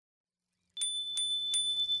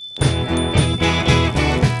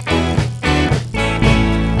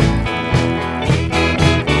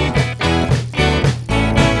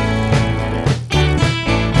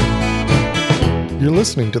You're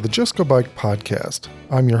listening to the Just Go Bike podcast.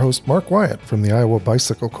 I'm your host, Mark Wyatt from the Iowa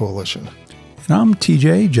Bicycle Coalition. And I'm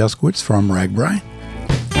TJ Juskowitz from RAGBRAI.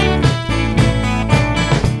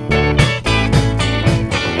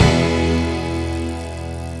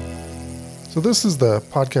 So this is the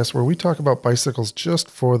podcast where we talk about bicycles just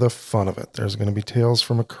for the fun of it. There's going to be tales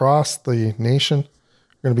from across the nation.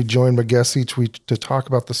 We're going to be joined by guests each week to talk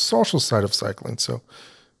about the social side of cycling. So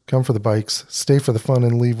come for the bikes, stay for the fun,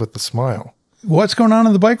 and leave with a smile. What's going on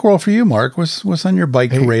in the bike world for you, Mark? What's on your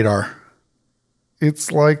bike radar?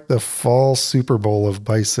 It's like the fall Super Bowl of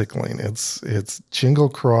bicycling. It's Jingle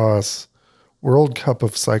Cross, World Cup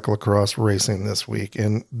of Cyclocross racing this week,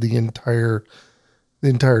 and the entire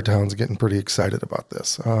town's getting pretty excited about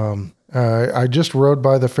this. I just rode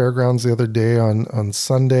by the fairgrounds the other day on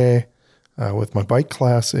Sunday with my bike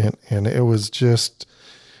class, and it was just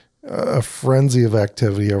a frenzy of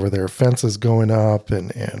activity over there. Fences going up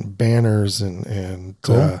and banners and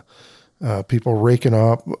Cool. People raking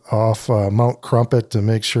off Mount Crumpet to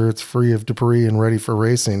make sure it's free of debris and ready for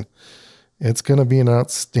racing. It's going to be an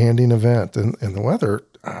outstanding event. And the weather,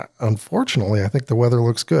 unfortunately, I think the weather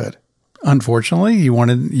looks good. Unfortunately, you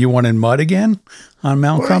wanted mud again on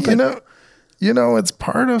Mount Crumpet? You know, it's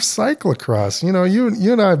part of cyclocross. You know, you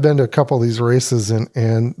and I have been to a couple of these races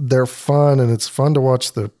and they're fun, and it's fun to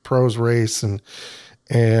watch the pros race and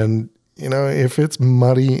you know, if it's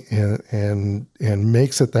muddy and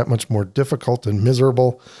makes it that much more difficult and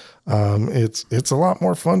miserable, it's a lot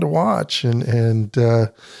more fun to watch, and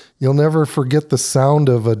you'll never forget the sound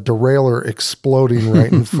of a derailleur exploding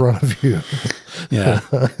right in front of you. Yeah,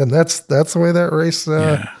 and that's the way that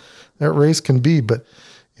race can be. But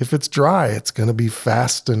if it's dry, it's going to be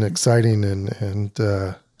fast and exciting, and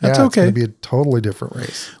that's okay. okay. It's going to be a totally different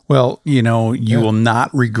race. Well, you know, you will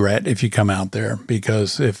not regret if you come out there,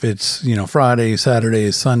 because if it's, you know, Friday, Saturday,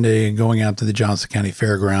 Sunday, going out to the Johnson County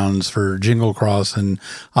Fairgrounds for Jingle Cross, and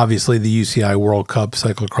obviously the UCI World Cup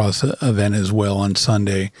Cyclocross event as well on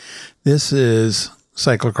Sunday, this is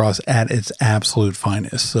cyclocross at its absolute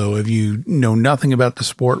finest. So if you know nothing about the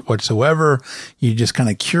sport whatsoever, you're just kind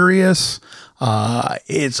of curious,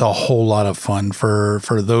 it's a whole lot of fun for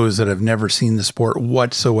those that have never seen the sport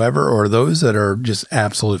whatsoever, or those that are just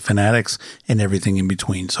absolute fanatics and everything in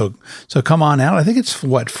between. So come on out. I think it's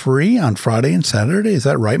free on Friday and Saturday. Is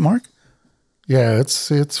that right, Mark? Yeah,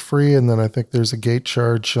 it's free, and then I think there's a gate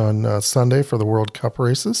charge on Sunday for the World Cup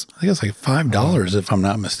races. I think it's like $5 if I'm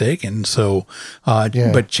not mistaken. So,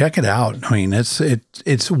 but check it out. I mean,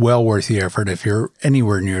 it's well worth the effort if you're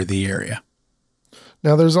anywhere near the area.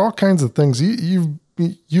 Now, there's all kinds of things. You've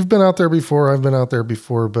been out there before. I've been out there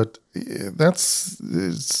before, but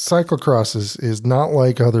cyclocross is not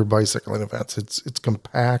like other bicycling events. It's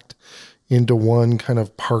compact into one kind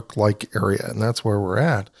of park-like area, and that's where we're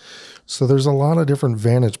at. So there's a lot of different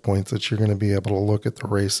vantage points that you're going to be able to look at the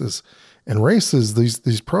races. And races,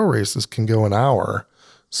 these pro races can go an hour.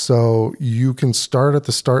 So you can start at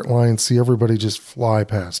the start line, see everybody just fly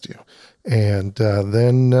past you. And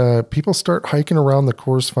then people start hiking around the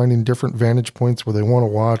course, finding different vantage points where they want to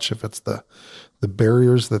watch, if it's the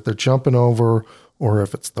barriers that they're jumping over, or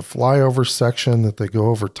if it's the flyover section that they go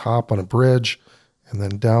over top on a bridge and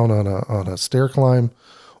then down on a stair climb.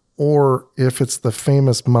 Or if it's the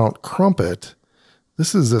famous Mount Crumpet,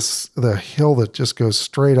 this is the hill that just goes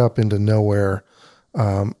straight up into nowhere.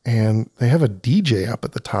 And they have a DJ up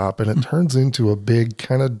at the top, and it turns into a big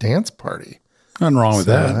kind of dance party. Nothing wrong with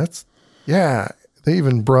that. They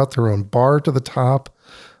even brought their own bar to the top.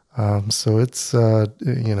 So it's,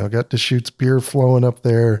 got Deschutes beer flowing up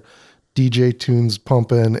there, DJ tunes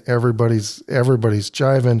pumping, everybody's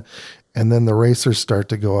jiving, and then the racers start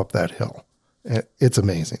to go up that hill. It's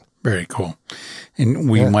amazing. Very cool. And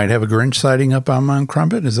we might have a Grinch sighting up on Mount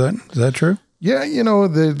Crumpet. Is that true? Yeah, you know,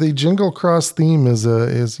 the Jingle Cross theme is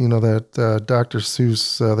that Dr.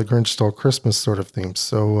 Seuss, the Grinch Stole Christmas sort of theme.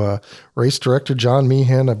 So race director John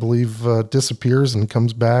Meehan, I believe, disappears and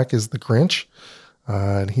comes back as the Grinch.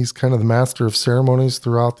 And he's kind of the master of ceremonies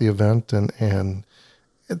throughout the event. And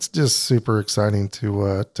it's just super exciting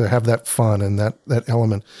to have that fun and that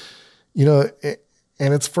element. You know,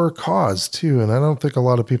 and it's for a cause, too. And I don't think a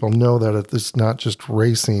lot of people know that it's not just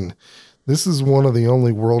racing. This is one of the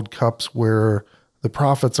only World Cups where the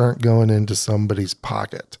profits aren't going into somebody's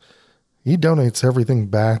pocket. He donates everything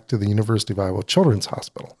back to the University of Iowa Children's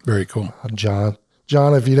Hospital. Very cool. John,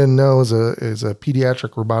 if you didn't know, is a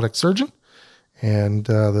pediatric robotic surgeon. And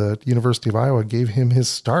the University of Iowa gave him his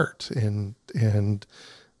start. And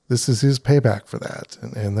this is his payback for that.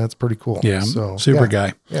 And that's pretty cool. Yeah, so, super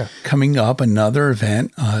guy. Yeah. Coming up, another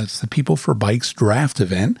event. It's the People for Bikes Draft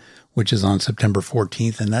event, which is on September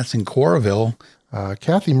 14th, and that's in Coralville.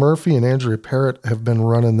 Kathy Murphy and Andrea Parrott have been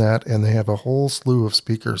running that, and they have a whole slew of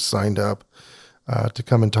speakers signed up to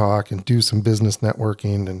come and talk and do some business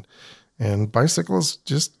networking, and bicyclists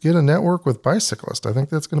just get a network with bicyclists. I think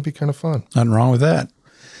that's going to be kind of fun. Nothing wrong with that.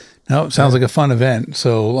 No, it sounds like a fun event.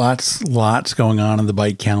 So lots going on in the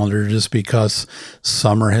bike calendar. Just because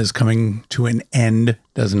summer has coming to an end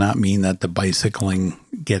does not mean that the bicycling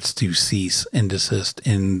gets to cease and desist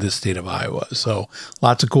in the state of Iowa. So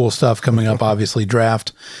lots of cool stuff coming up. Obviously,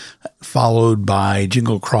 draft, followed by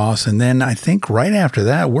Jingle Cross. And then I think right after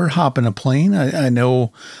that, we're hopping a plane. I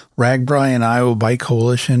know RAGBRAI and Iowa Bike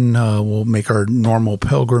Coalition will make our normal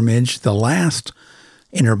pilgrimage. The last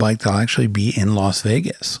Interbike that'll actually be in Las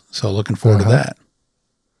Vegas. So looking forward to that.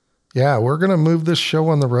 Yeah, we're going to move this show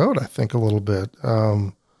on the road, I think, a little bit.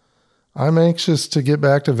 I'm anxious to get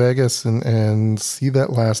back to Vegas and see that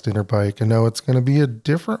last Interbike. I know it's going to be a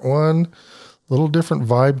different one, a little different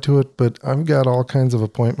vibe to it, but I've got all kinds of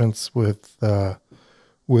appointments with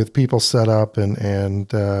people set up, and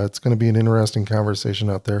it's going to be an interesting conversation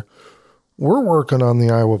out there. We're working on the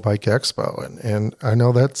Iowa Bike Expo, and I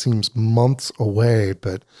know that seems months away,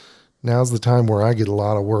 but now's the time where I get a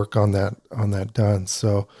lot of work on that done.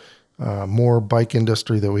 So more bike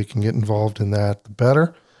industry that we can get involved in that, the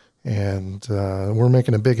better. And we're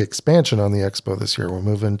making a big expansion on the expo this year. We're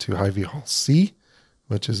moving to Hy-Vee Hall C,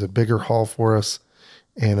 which is a bigger hall for us,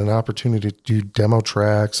 and an opportunity to do demo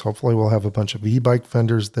tracks. Hopefully we'll have a bunch of e-bike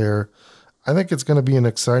vendors there. I think it's going to be an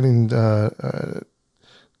exciting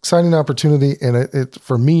opportunity, and it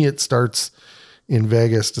for me, it starts in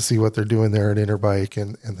Vegas to see what they're doing there at Interbike,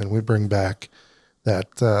 and then we bring back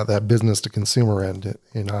that business to consumer end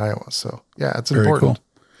in Iowa. So yeah, it's very important. Cool.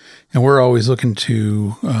 And we're always looking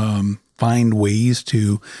to find ways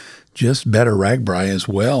to just better RAGBRAI as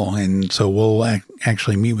well. And so we'll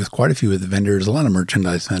actually meet with quite a few of the vendors, a lot of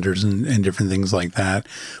merchandise vendors and different things like that.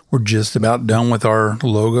 We're just about done with our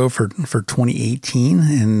logo for 2018,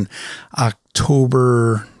 and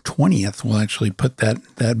October 20th, we'll actually put that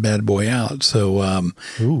bad boy out. So,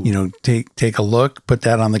 take a look, put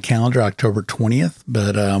that on the calendar, October 20th.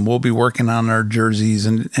 But we'll be working on our jerseys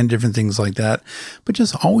and different things like that. But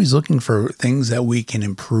just always looking for things that we can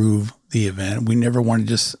improve the event. We never want to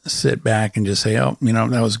just sit back and just say, oh,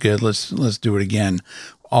 that was good. Let's do it again.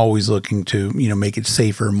 Always looking to, make it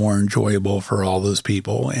safer, more enjoyable for all those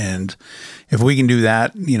people. And if we can do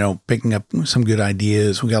that, picking up some good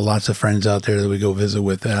ideas, we got lots of friends out there that we go visit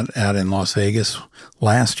with out in Las Vegas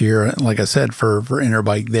last year, like I said, for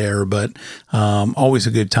Interbike there, but always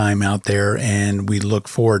a good time out there. And we look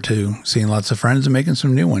forward to seeing lots of friends and making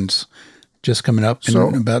some new ones just coming up in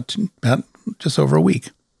about just over a week.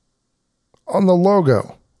 On the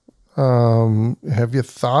logo, have you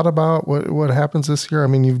thought about what happens this year? I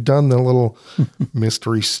mean, you've done the little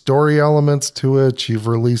mystery story elements to it. You've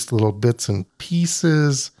released little bits and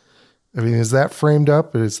pieces. I mean, is that framed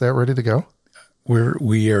up? Is that ready to go?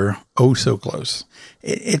 We are so close.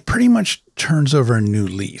 It pretty much turns over a new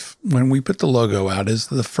leaf. When we put the logo out, is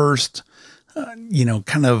the first,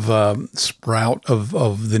 sprout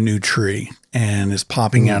of the new tree, and is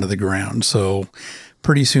popping out of the ground. So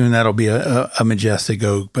pretty soon that'll be a majestic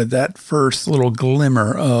oak, but that first little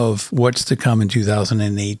glimmer of what's to come in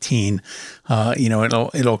 2018,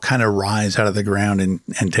 it'll kind of rise out of the ground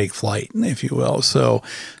and take flight, if you will. So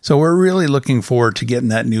we're really looking forward to getting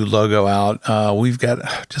that new logo out. We've got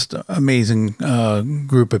just an amazing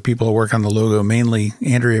group of people who work on the logo, mainly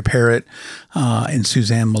Andrea Parrott and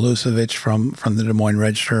Suzanne Milosevic from the Des Moines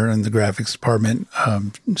Register and the graphics department.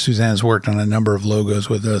 Suzanne's worked on a number of logos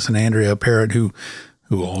with us, and Andrea Parrott, who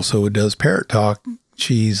also does Parrot Talk.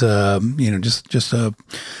 She's, just a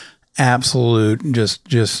absolute,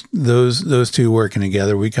 just those two working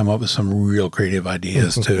together. We come up with some real creative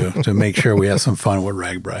ideas to make sure we have some fun with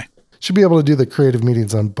RAGBRAI. Should be able to do the creative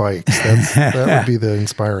meetings on bikes. That would be the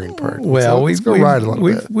inspiring part. Well, so let's go ride a little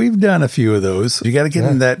bit. We've done a few of those. You got to get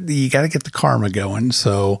in that. You got to get the karma going.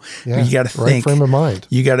 So you got to think. Right frame of mind.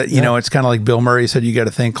 You got to, it's kind of like Bill Murray said. You got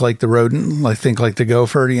to think like the rodent, think like the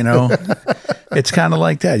gopher. It's kind of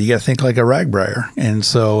like that. You got to think like a RAGBRAIer. And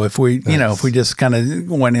so if we, if we just kind of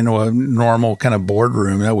went into a normal kind of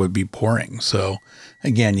boardroom, that would be boring. So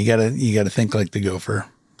again, you got to think like the gopher.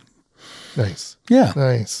 Nice. Yeah.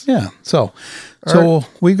 Nice. Yeah. So right.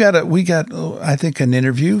 we got I think an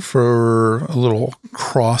interview for a little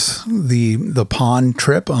cross the pond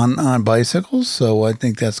trip on bicycles. So I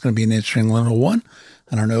think that's going to be an interesting little one.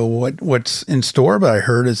 I don't know what's in store, but I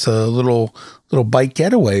heard it's a little bike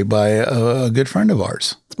getaway by a good friend of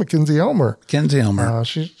ours. It's Mackenzie Elmer.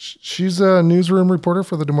 She's a newsroom reporter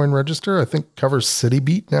for the Des Moines Register. I think covers City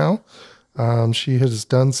Beat now. She has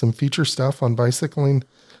done some feature stuff on bicycling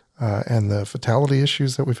and the fatality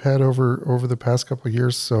issues that we've had over the past couple of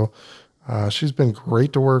years. So she's been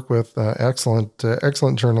great to work with. Excellent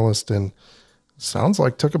journalist, and sounds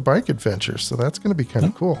like took a bike adventure. So that's going to be kind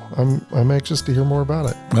of cool. I'm anxious to hear more about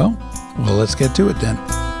it. Well, let's get to it then.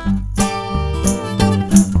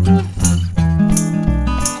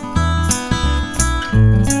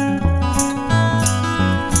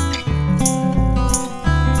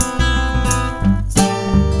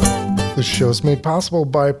 This show is made possible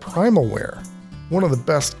by Primal Wear, one of the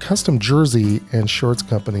best custom jersey and shorts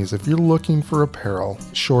companies. If you're looking for apparel,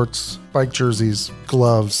 shorts, bike jerseys,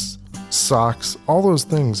 gloves, socks, all those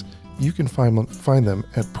things, you can find them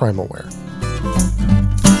at Primal Wear.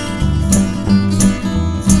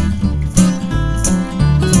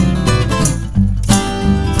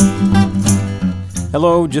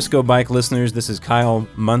 Hello, Just Go Bike listeners. This is Kyle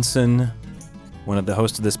Munson, one of the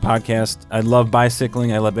hosts of this podcast. I love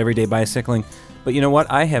bicycling. I love everyday bicycling. But you know what?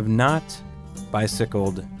 I have not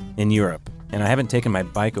bicycled in Europe, and I haven't taken my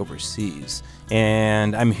bike overseas.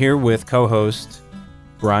 And I'm here with co-host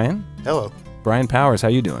Brian. Hello. Brian Powers. How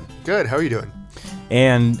you doing? Good. How are you doing?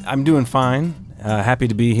 And I'm doing fine. Happy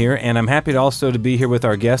to be here. And I'm happy also to be here with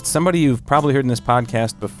our guest, somebody you've probably heard in this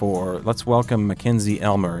podcast before. Let's welcome Mackenzie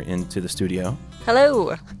Elmer into the studio.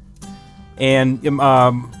 Hello. And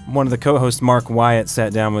one of the co-hosts, Mark Wyatt,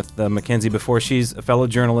 sat down with Mackenzie before. She's a fellow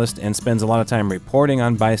journalist and spends a lot of time reporting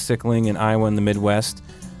on bicycling in Iowa and the Midwest.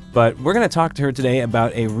 But we're going to talk to her today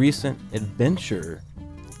about a recent adventure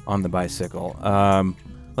on the bicycle.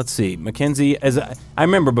 Let's see. Mackenzie, I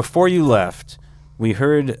remember before you left, we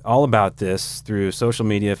heard all about this through social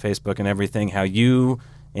media, Facebook and everything, how you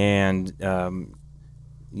and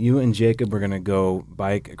Jacob were going to go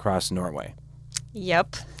bike across Norway.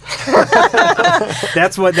 Yep.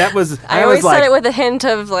 That's what that was. I always said it with a hint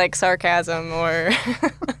of like sarcasm or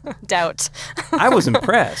doubt. I was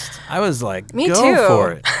impressed. I was like, Me go too.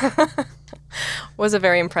 for it. Was a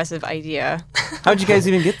very impressive idea. How'd you guys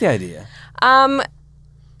even get the idea?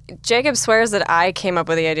 Jacob swears that I came up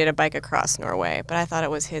with the idea to bike across Norway, but I thought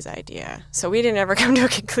it was his idea. So we didn't ever come to a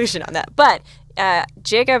conclusion on that. But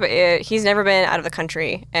Jacob, he's never been out of the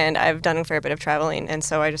country, and I've done a fair bit of traveling. And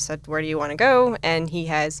so I just said, where do you want to go? And he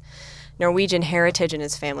has Norwegian heritage in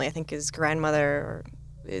his family. I think his grandmother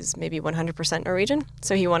is maybe 100% Norwegian.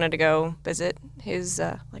 So he wanted to go visit his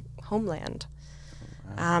homeland.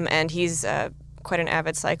 And he's quite an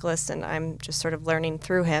avid cyclist, and I'm just sort of learning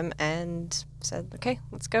through him, and said, okay,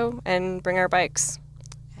 let's go and bring our bikes.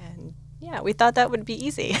 And yeah, we thought that would be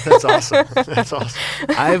easy. That's awesome. That's awesome.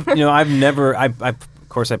 Of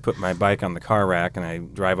course I put my bike on the car rack and I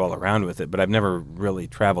drive all around with it, but I've never really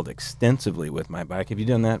traveled extensively with my bike. Have you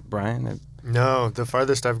done that, Brian? No, the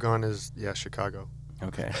farthest I've gone is Chicago.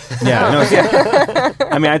 Okay. Yeah.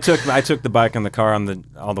 I mean, I took the bike on the car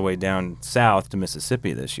all the way down south to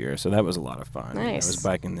Mississippi this year, so that was a lot of fun. Nice. I was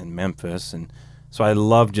biking in Memphis, and so I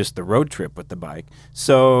love just the road trip with the bike.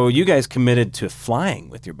 So you guys committed to flying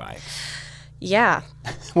with your bike. Yeah.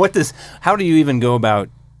 How do you even go about?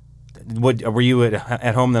 Were you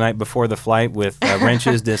at home the night before the flight with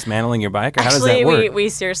wrenches dismantling your bike, or how does that work? we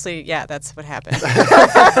seriously, that's what happened.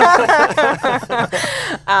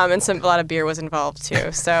 And a lot of beer was involved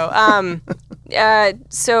too. So, I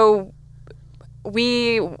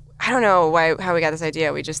don't know how we got this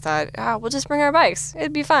idea. We just thought, we'll just bring our bikes.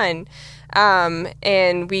 It'd be fun. And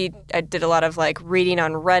I did a lot of like reading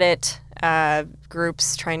on Reddit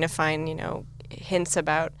groups, trying to find hints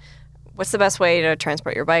about what's the best way to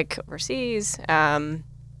transport your bike overseas. And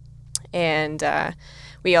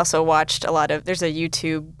we also watched a lot of, there's a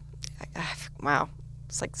YouTube,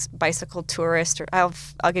 it's like Bicycle Tourist, or I'll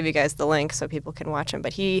give you guys the link so people can watch him.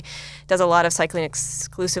 But he does a lot of cycling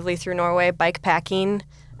exclusively through Norway, bike packing,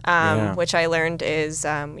 which I learned is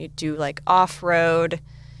you do like off-road,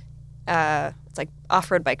 it's like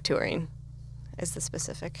off-road bike touring is the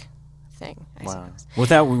specific thing. Wow.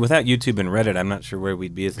 Without YouTube and Reddit, I'm not sure where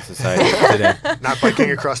we'd be as a society today. Not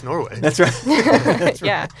biking across Norway. That's right. That's right.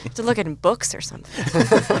 Yeah, to look at books or something.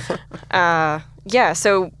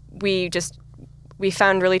 So we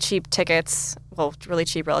found really cheap tickets. Well, really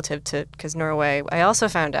cheap relative to, because Norway, I also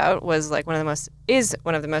found out, was like one of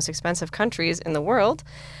the most expensive countries in the world.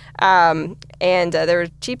 And there were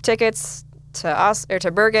cheap tickets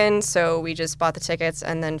to Bergen, so we just bought the tickets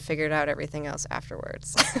and then figured out everything else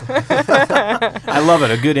afterwards. I love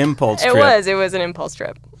it. A good impulse trip. It was an impulse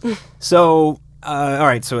trip. So, all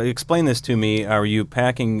right, so explain this to me. Are you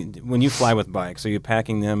packing, when you fly with bikes, are you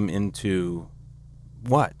packing them into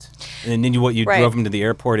what? And then you Right. drove them to the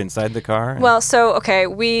airport inside the car? Well, so, okay,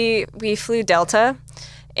 we flew Delta,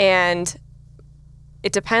 And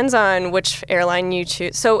it depends on which airline you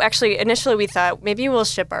choose. So actually, initially we thought maybe we'll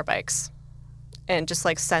ship our bikes and just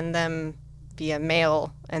like send them via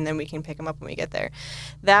mail, and then we can pick them up when we get there.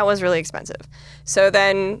 That was really expensive. So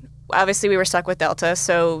then obviously we were stuck with Delta.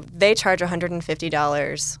 So they charge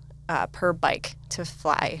 $150 per bike to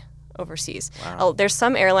fly overseas. Wow. There's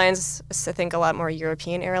some airlines, I think a lot more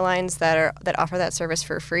European airlines that offer that service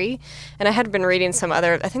for free. And I had been reading some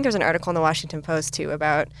other, I think there's an article in the Washington Post too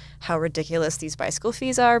about how ridiculous these bicycle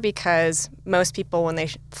fees are, because most people when they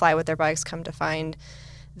fly with their bikes come to find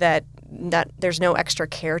that there's no extra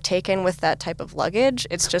care taken with that type of luggage.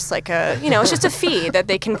 It's just like it's just a fee that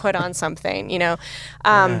they can put on something,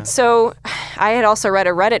 So I had also read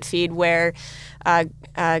a Reddit feed where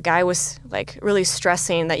a guy was like really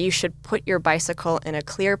stressing that you should put your bicycle in a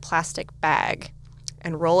clear plastic bag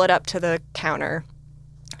and roll it up to the counter,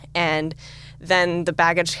 and then the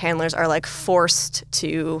baggage handlers are like forced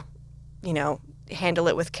to, handle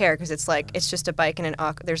it with care, because it's just a bike and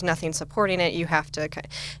there's nothing supporting it. You have to.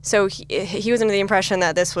 So he was under the impression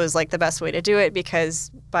that this was like the best way to do it,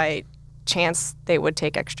 because by chance they would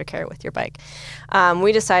take extra care with your bike.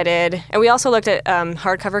 We decided, and we also looked at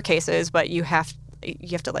hardcover cases, but you have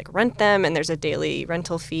to like rent them, and there's a daily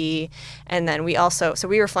rental fee. And then we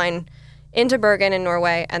were flying into Bergen in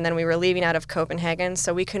Norway, and then we were leaving out of Copenhagen,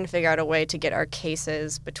 so we couldn't figure out a way to get our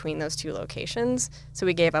cases between those two locations. So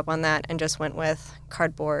we gave up on that and just went with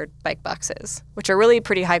cardboard bike boxes, which are really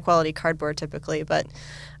pretty high quality cardboard typically, but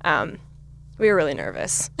we were really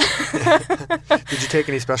nervous. Did you take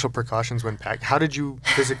any special precautions when packing? How did you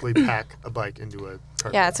physically pack a bike into a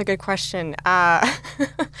cardboard? Yeah, it's a good question.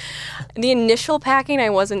 The initial packing, I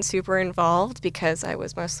wasn't super involved because I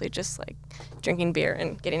was mostly just like drinking beer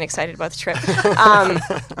and getting excited about the trip.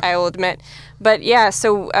 I will admit, but yeah.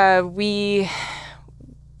 So we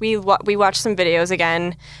watched some videos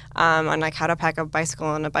again on like how to pack a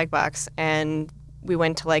bicycle in a bike box, and we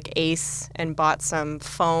went to like Ace and bought some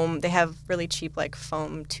foam. They have really cheap like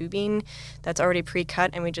foam tubing that's already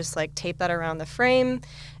pre-cut, and we just like taped that around the frame,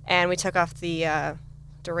 and we took off the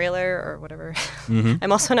derailleur or whatever. Mm-hmm.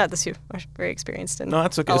 I'm also not very experienced in. No,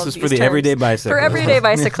 that's okay. All this is of for these the terms. everyday bicyclist. For everyday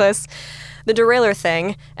bicyclists, the derailleur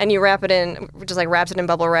thing, and you wrap it in, just like wrapped it in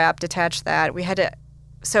bubble wrap, detach that. We had to,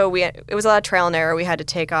 it was a lot of trial and error. We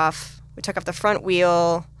took off the front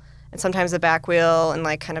wheel and sometimes the back wheel, and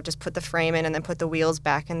like kind of just put the frame in and then put the wheels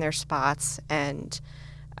back in their spots. And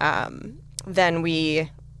then we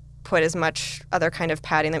put as much other kind of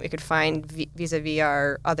padding that we could find vis-a-vis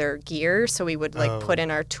our other gear. So we would like put in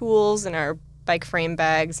our tools and our bike frame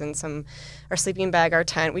bags and our sleeping bag, our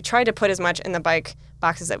tent. We tried to put as much in the bike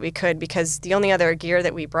boxes that we could, because the only other gear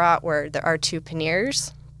that we brought were our two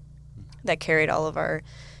panniers that carried all of our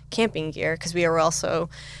camping gear, because we were also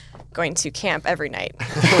going to camp every night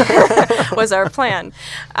was our plan.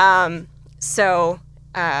 So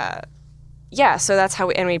that's how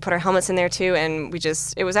we put our helmets in there too. And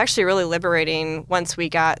it was actually really liberating once we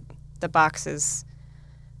got the boxes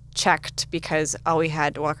checked, because all we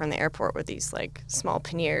had to walk around the airport were these like small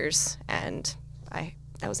panniers, and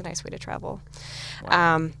that was a nice way to travel.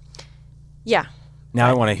 Wow. Yeah. Now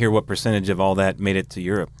I want to hear what percentage of all that made it to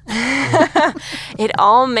Europe. It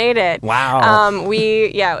all made it. Wow.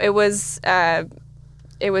 It was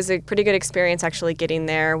a pretty good experience actually getting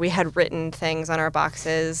there. We had written things on our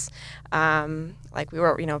boxes, like we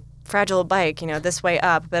were, fragile bike, this way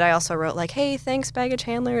up. But I also wrote like, hey, thanks baggage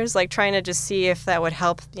handlers, like trying to just see if that would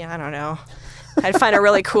help. I don't know. I'd find a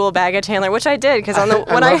really cool baggage handler, which I did, because I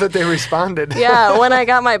love that they responded. Yeah, when I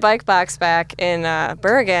got my bike box back in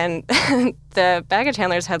Bergen, the baggage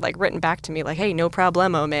handlers had like written back to me like, "Hey, no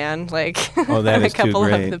problemo, man." Like, that is a couple too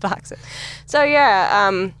great. of the boxes. So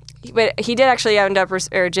yeah, but he did actually end up,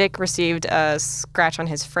 Jake received a scratch on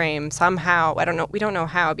his frame somehow. I don't know. We don't know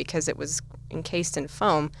how, because it was encased in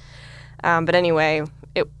foam. But anyway,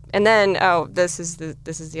 this is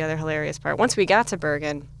the other hilarious part. Once we got to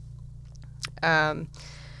Bergen.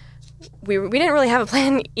 We didn't really have a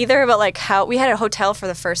plan either, but like how we had a hotel for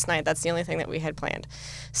the first night. That's the only thing that we had planned.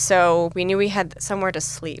 So we knew we had somewhere to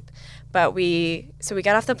sleep, but we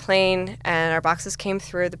got off the plane and our boxes came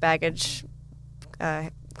through the baggage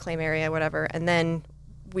claim area, whatever, and then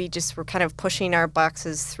we just were kind of pushing our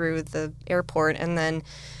boxes through the airport, and then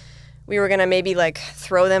we were gonna maybe like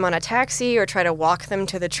throw them on a taxi or try to walk them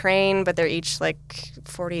to the train, but they're each like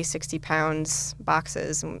 40, 60 pounds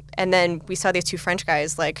boxes. And then we saw these two French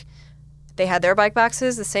guys, like they had their bike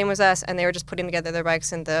boxes the same as us, and they were just putting together their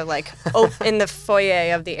bikes in the like in the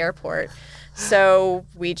foyer of the airport. So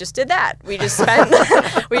we just did that. We just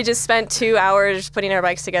spent 2 hours putting our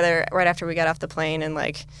bikes together right after we got off the plane, and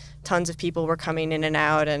like tons of people were coming in and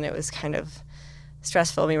out, and it was kind of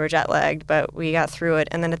stressful. We were jet lagged, but we got through it.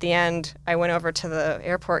 And then at the end, I went over to the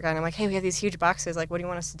airport guy and I'm like, hey, we have these huge boxes. Like, what do you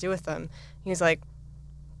want us to do with them? He's like,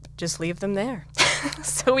 just leave them there.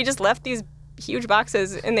 So we just left these huge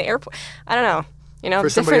boxes in the airport. I don't know. For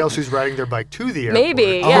somebody else who's riding their bike to the airport.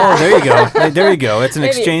 Maybe, yeah. Oh, there you go. There you go. It's an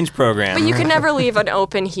Maybe. exchange program. But you could never leave an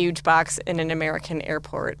open, huge box in an American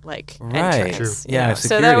airport, like, Right. entrance. True. Yeah, you know? So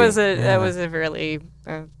security. that was a really,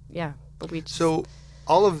 but we just... So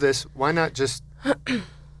all of this, why not just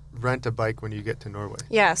rent a bike when you get to Norway?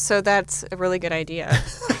 Yeah, so that's a really good idea.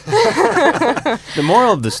 The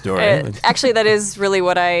moral of the story. Actually, that is really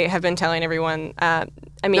what I have been telling everyone. I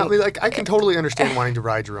mean, I can totally understand wanting to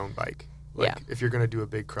ride your own bike. Yeah. If you're going to do a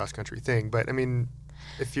big cross-country thing. But, I mean,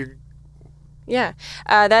 if you're... Yeah,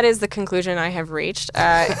 that is the conclusion I have reached.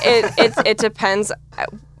 It depends.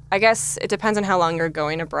 I guess it depends on how long you're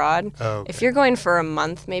going abroad. Oh, okay. If you're going for a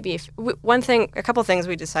month, maybe. A couple things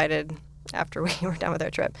we decided after we were done with our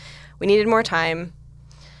trip, we needed more time.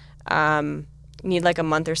 Need like a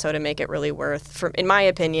month or so to make it really worth, in my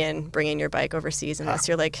opinion, bringing your bike overseas unless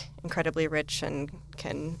you're like incredibly rich and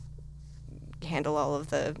can handle all of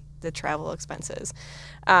the travel expenses.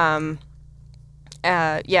 Have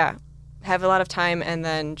a lot of time, and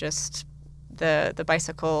then just the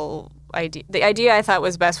bicycle idea. The idea I thought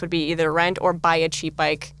was best would be either rent or buy a cheap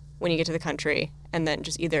bike when you get to the country, and then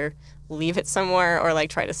just either leave it somewhere or like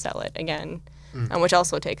try to sell it again, which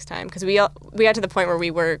also takes time because we got to the point where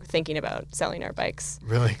we were thinking about selling our bikes.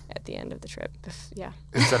 Really? At the end of the trip, yeah.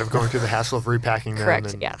 Instead of going through the hassle of repacking them.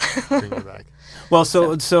 Correct. And Yeah. bringing it back. Well,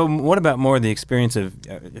 so what about more the experience of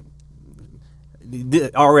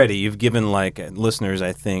already you've given like listeners,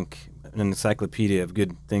 I think, an encyclopedia of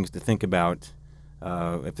good things to think about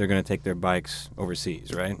if they're going to take their bikes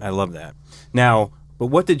overseas, right? I love that. Now, but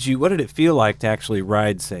what did it feel like to actually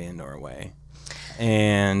ride, say, in Norway,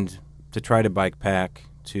 and to try to bike pack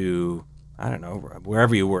to, I don't know,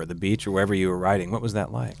 wherever you were, the beach or wherever you were riding? What was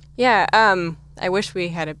that like? Yeah. I wish we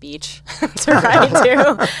had a beach to ride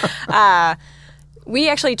to. We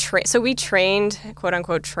actually trained, quote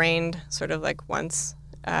unquote, sort of like once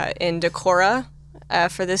in Decorah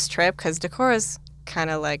for this trip because Decorah is kind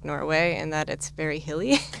of like Norway in that it's very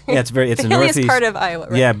hilly. Yeah, it's the hilliest northeast part of Iowa.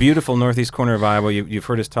 Right? Yeah, beautiful northeast corner of Iowa. You've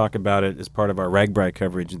heard us talk about it as part of our RAGBRAI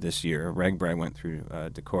coverage this year. RAGBRAI went through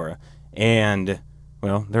Decorah, and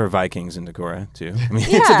well, there are Vikings in Decorah too. I mean,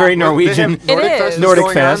 it's a very Norwegian. It is. Nordic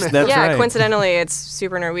going Fest. on. That's yeah, right. coincidentally, it's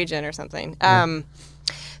super Norwegian or something.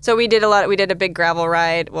 So we did a big gravel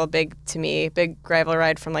ride. Well, big to me, big gravel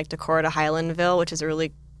ride from like Decorah to Highlandville, which is a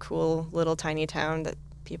really cool little tiny town that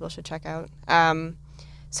people should check out.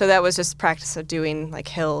 So that was just practice of doing like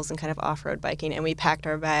hills and kind of off-road biking, and we packed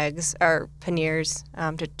our bags, our panniers,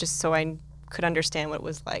 just so I could understand what it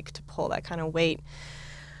was like to pull that kind of weight.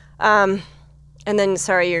 And then,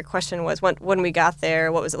 sorry, your question was when we got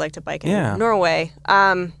there, what was it like to bike in Norway?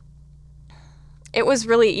 It was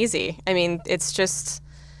really easy. I mean, it's just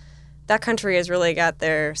that country has really got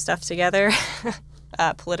their stuff together,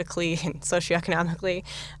 politically and socioeconomically.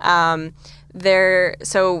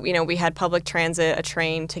 So we had public transit, a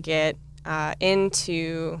train to get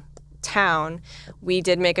into town. We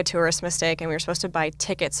did make a tourist mistake, and we were supposed to buy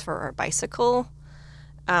tickets for our bicycle,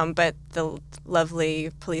 but the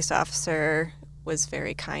lovely police officer was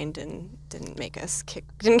very kind and didn't kick us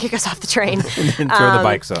off the train. Didn't throw the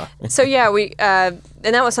bikes off. So yeah, and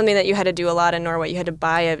that was something that you had to do a lot in Norway. You had to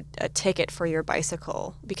buy a ticket for your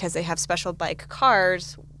bicycle because they have special bike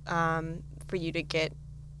cars for you to get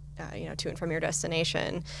to and from your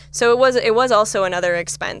destination. So it was also another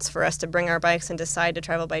expense for us to bring our bikes and decide to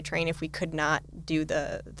travel by train if we could not do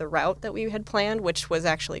the route that we had planned, which was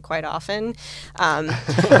actually quite often.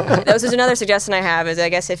 That was just another suggestion I have is I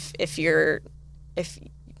guess if you're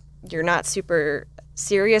not super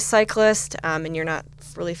serious cyclist and you're not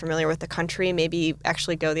really familiar with the country, maybe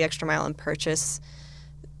actually go the extra mile and purchase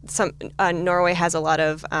some. Norway has a lot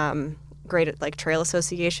of great like trail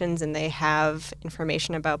associations, and they have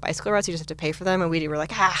information about bicycle routes. You just have to pay for them, and we were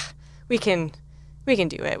like, we can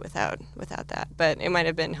do it without that. But it might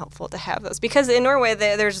have been helpful to have those because in Norway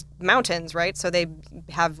there's mountains, right? So they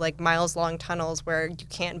have like miles long tunnels where you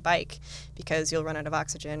can't bike because you'll run out of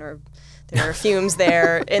oxygen or there are fumes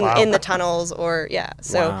there in the tunnels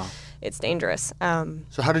so it's dangerous.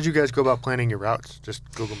 So how did you guys go about planning your routes? Just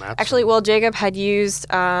Google Maps? Actually, well, Jacob had used, it's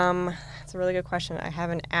a really good question. I have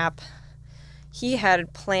an app. He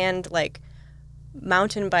had planned like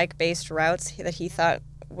mountain bike based routes that he thought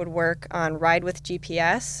would work on Ride with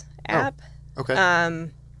GPS app. Oh, okay.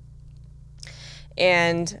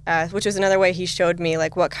 and which was another way he showed me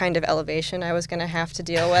like what kind of elevation I was going to have to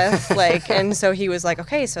deal with. Like, and so he was like,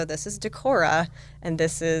 okay, so this is Decorah, and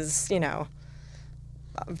this is, you know,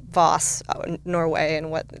 Voss, Norway,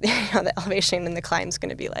 and what the elevation and the climb's going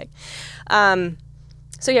to be like.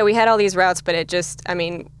 So yeah, we had all these routes, but it just, I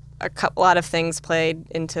mean, a lot of things played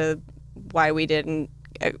into why we didn't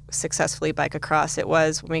successfully bike across. It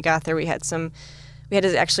was when we got there, we had to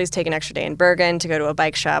actually take an extra day in Bergen to go to a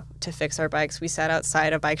bike shop to fix our bikes. We sat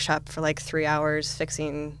outside a bike shop for like 3 hours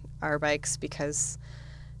fixing our bikes because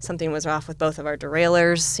something was off with both of our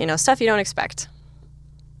derailleurs, you know, stuff you don't expect.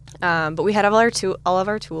 But we had all of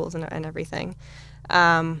our tools and everything.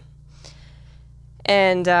 And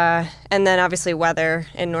then obviously weather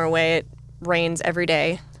in Norway, it rains every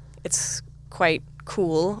day. It's quite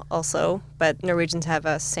cool also, but Norwegians have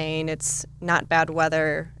a saying, it's not bad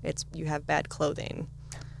weather, it's you have bad clothing.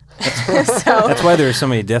 That's why there are so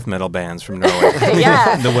many death metal bands from Norway.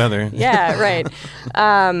 Yeah. The weather. Yeah, right.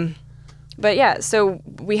 But yeah, so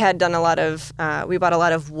we had done we bought a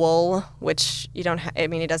lot of wool, which you don't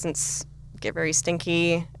it doesn't get very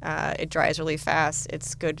stinky. It dries really fast.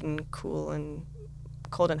 It's good and cool and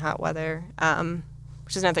cold and hot weather.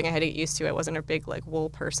 Which is another thing I had to get used to. I wasn't a big like wool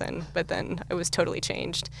person, but then I was totally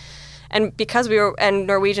changed. And because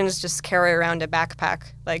Norwegians just carry around a backpack,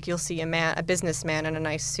 like you'll see a businessman in a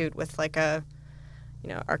nice suit with like a, you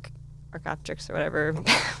know, Arc'teryx or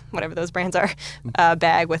whatever those brands are,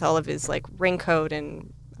 bag with all of his like raincoat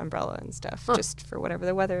and umbrella and stuff, just for whatever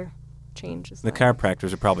the weather changes. The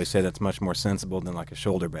chiropractors would probably say that's much more sensible than like a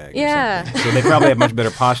shoulder bag. Yeah. Or something. So they probably have much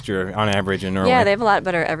better posture on average in Norway. Yeah, they have a lot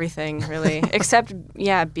better everything, really. Except,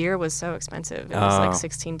 yeah, beer was so expensive. It was like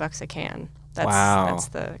 $16 a can. That's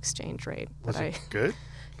the exchange rate. Was it good?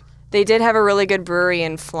 They did have a really good brewery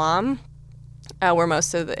in Flom, where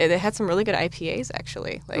they had some really good IPAs,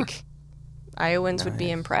 actually. Like, Iowans would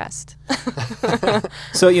be impressed.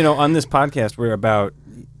 So, you know, on this podcast, we're about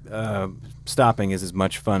stopping is as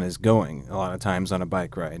much fun as going a lot of times on a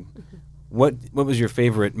bike ride. Mm-hmm. What was your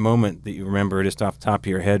favorite moment that you remember just off the top of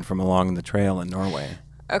your head from along the trail in Norway?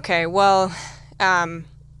 Okay, well,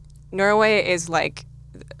 Norway is like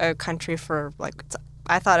a country for like,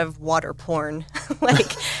 I thought of water porn.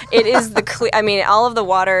 Like it is all of the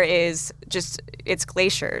water is just, it's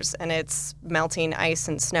glaciers and it's melting ice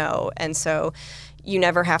and snow. And so you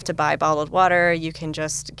never have to buy bottled water. You can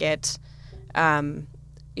just get,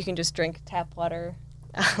 you can just drink tap water.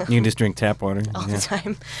 You can just drink tap water all the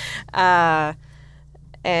time.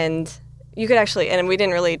 And you could actually, and we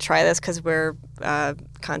didn't really try this because we're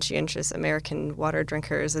conscientious American water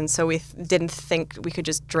drinkers, and so we didn't think we could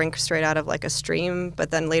just drink straight out of like a stream.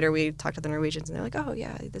 But then later we talked to the Norwegians, and they're like, "Oh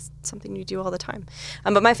yeah, this is something you do all the time."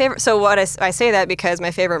 But my favorite, so what I say that because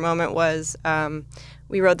my favorite moment was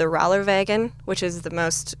we rode the Rallarveien, which is the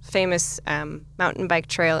most famous mountain bike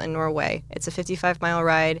trail in Norway. It's a 55-mile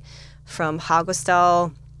ride from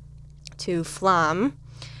Hagosdal to Flom,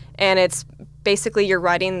 and it's basically you're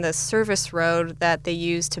riding the service road that they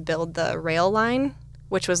used to build the rail line,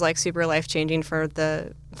 which was like super life-changing for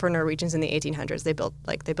Norwegians in the 1800s.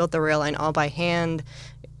 They built the rail line all by hand.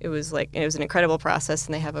 It was an incredible process,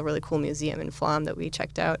 and they have a really cool museum in Flom that we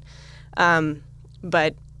checked out.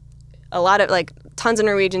 But a lot of tons of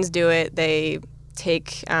Norwegians do it. They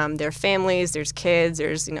take their families. There's kids.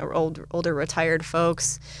 There's older retired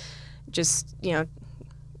folks, just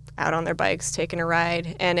out on their bikes taking a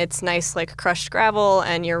ride, and it's nice like crushed gravel,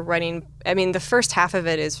 and you're riding. I mean, the first half of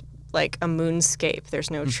it is like a moonscape.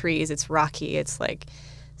 There's no trees. It's rocky. It's like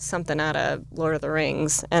something out of Lord of the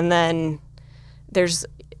Rings. And then there's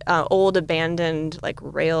old abandoned like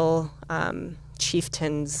rail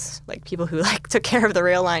chieftains, like people who like took care of the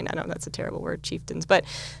rail line. I know that's a terrible word, chieftains, but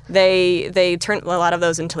they turn a lot of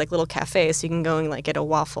those into like little cafes, so you can go and like get a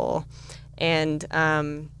waffle. And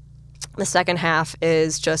the second half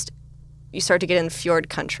is just you start to get in fjord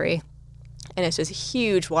country, and it's just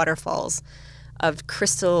huge waterfalls of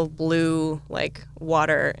crystal blue like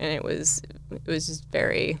water, and it was just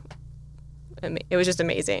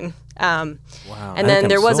amazing. Wow! And then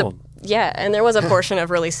there was a portion of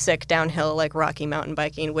really sick downhill like rocky mountain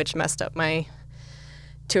biking, which messed up my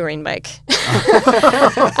touring bike.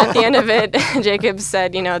 At the end of it, Jacob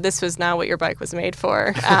said, this was not what your bike was made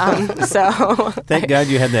for. So thank God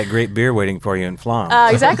you had that great beer waiting for you in Flom.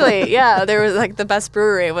 Exactly. Yeah, there was like the best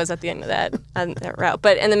brewery was at the end of that route.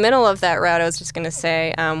 But in the middle of that route, I was just going to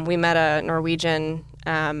say we met a Norwegian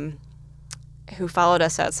who followed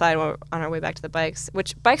us outside on our way back to the bikes,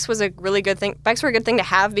 which bikes was a really good thing. Bikes were a good thing to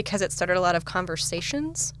have because it started a lot of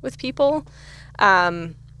conversations with people.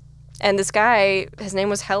 And this guy, his name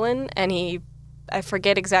was Helen, and he I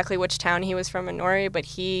forget exactly which town he was from in Norway, but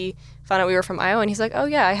he found out we were from Iowa, and he's like, "Oh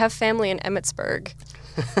yeah, I have family in Emmitsburg."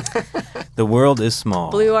 The world is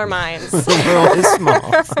small. Blew our minds. The world is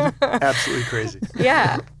small. Absolutely crazy.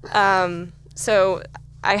 Yeah. So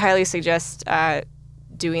I highly suggest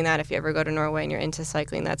doing that if you ever go to Norway and you're into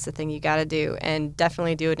cycling. That's the thing you got to do, and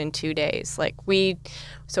definitely do it in 2 days. Like we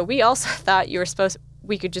also thought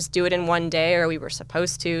we could just do it in 1 day, or we were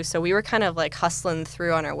supposed to. So we were kind of like hustling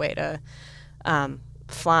through on our way to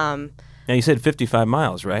Flom. Now you said 55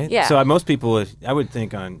 miles, right? Yeah. So most people, I would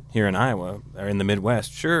think on here in Iowa or in the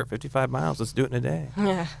Midwest, sure, 55 miles, let's do it in a day.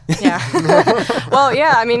 Yeah. Yeah. Well,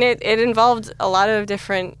 yeah. I mean, it involved a lot of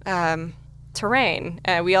different terrain.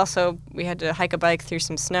 We had to hike a bike through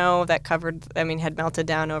some snow that had melted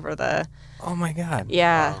down over the. Oh my God.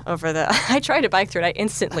 Yeah, wow. Over the. I tried to bike through it. I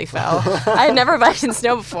instantly fell. I had never biked in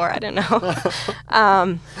snow before. I don't know.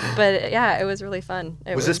 But yeah, it was really fun.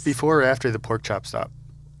 Was this before or after the pork chop stop?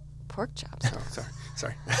 Pork chops. Oh,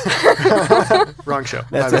 sorry. Wrong show.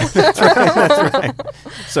 That's right.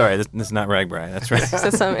 Sorry, this is not Ragbri. That's right. Is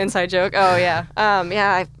that some inside joke? Oh yeah.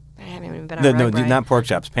 I haven't even been on Ragbri. Not pork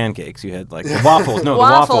chops, pancakes. You had like the waffles. No,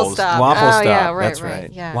 waffle the waffles. stop. Waffle stop. Yeah, right, That's right.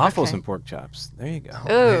 right. Yeah, waffles okay. and pork chops. There you go.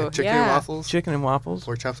 Ooh, Chicken yeah. and waffles. Chicken and waffles.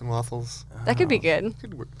 Pork chops and waffles. That could be good. They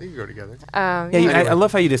could go together. Yeah, I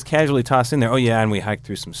love how you just casually toss in there. Oh yeah, and we hiked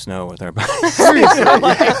through some snow with our bikes. Seriously.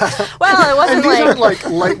 Well, it wasn't And these aren't like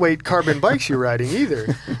lightweight carbon bikes you're riding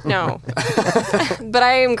either. No. But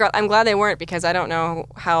I'm glad they weren't, because I don't know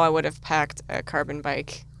how I would have packed a carbon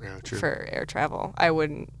bike for air travel. I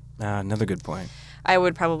wouldn't. Another good point. I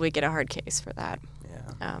would probably get a hard case for that.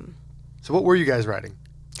 Yeah. So what were you guys riding?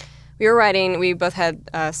 We both had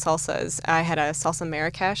Salsas. I had a Salsa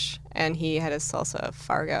Marrakesh, and he had a Salsa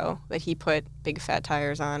Fargo that he put big fat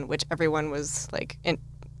tires on, which everyone was like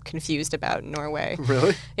confused about in Norway.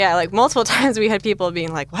 Really? Yeah, like multiple times we had people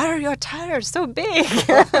being like, "Why are your tires so big?"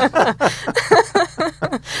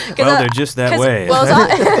 Well, they're just that way. Well,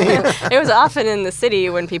 it was often in the city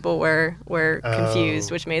when people were confused,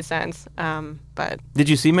 which made sense. But did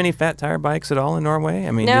you see many fat tire bikes at all in Norway?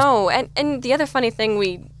 I mean, no. And the other funny thing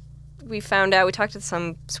we found out, we talked to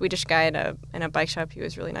some Swedish guy in a bike shop. He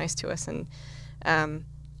was really nice to us, and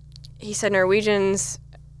he said Norwegians.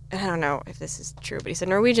 I don't know if this is true, but he said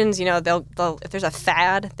Norwegians, they'll if there's a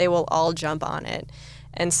fad, they will all jump on it.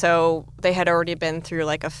 And so they had already been through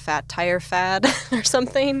like a fat tire fad or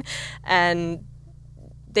something, and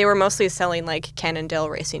they were mostly selling like Cannondale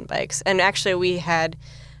racing bikes. And actually we had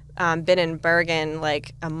been in Bergen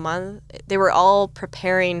like a month. They were all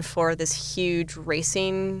preparing for this huge race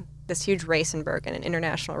in Bergen, an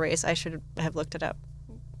international race. I should have looked it up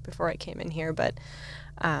before I came in here, but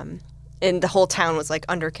and the whole town was like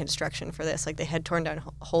under construction for this. Like they had torn down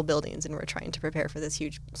whole buildings and were trying to prepare for this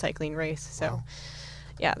huge cycling race. So, wow.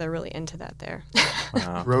 Yeah, they're really into that there.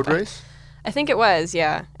 Wow. Road race? I think it was,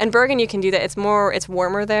 yeah. And Bergen, you can do that. It's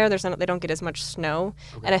warmer there. They don't get as much snow,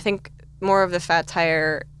 and I think more of the fat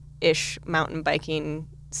tire-ish mountain biking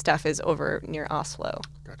stuff is over near Oslo.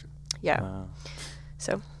 Gotcha. Yeah. Wow.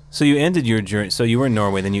 So you ended your journey. So you were in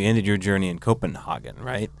Norway, then you ended your journey in Copenhagen,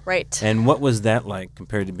 right? Right. And what was that like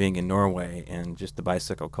compared to being in Norway and just the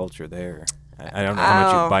bicycle culture there? I don't know how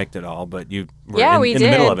much you biked at all, but you were in the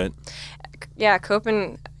middle of it. Yeah,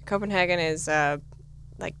 Copenhagen is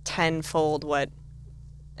like tenfold what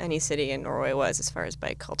any city in Norway was as far as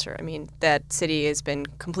bike culture. I mean, that city has been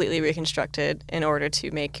completely reconstructed in order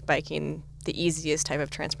to make biking the easiest type of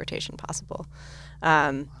transportation possible.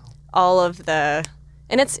 All of the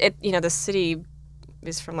the city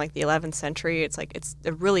is from like the 11th century. It's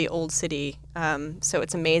a really old city. So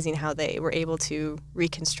it's amazing how they were able to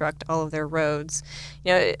reconstruct all of their roads.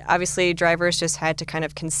 Obviously drivers just had to kind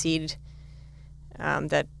of concede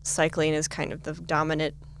that cycling is kind of the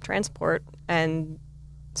dominant transport. And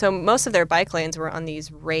so most of their bike lanes were on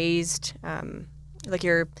these raised, a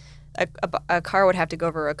car would have to go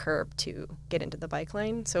over a curb to get into the bike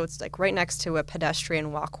lane. So it's like right next to a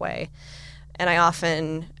pedestrian walkway. And I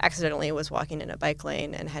often accidentally was walking in a bike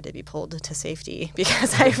lane and had to be pulled to safety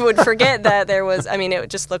because I would forget that it would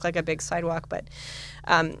just look like a big sidewalk, but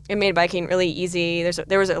it made biking really easy.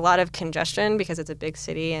 There was a lot of congestion because it's a big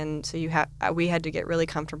city, and so we had to get really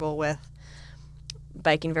comfortable with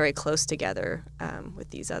biking very close together with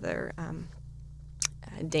these other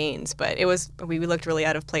Danes. But we looked really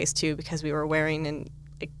out of place too because we were wearing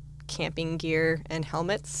camping gear and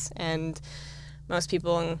helmets, and most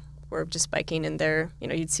people were just biking in their,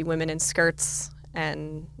 you'd see women in skirts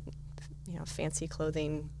and, fancy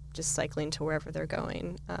clothing, just cycling to wherever they're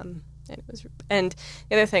going. And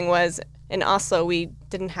the other thing was, in Oslo, we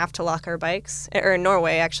didn't have to lock our bikes, or in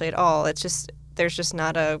Norway actually at all. It's just there's just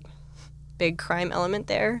not a big crime element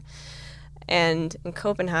there. And in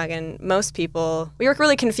Copenhagen, most people, we were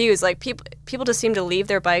really confused. Like people just seem to leave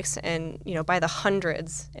their bikes and, by the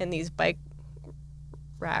hundreds in these bike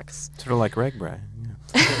racks. Sort of like RAGBRAI.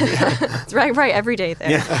 It's right every day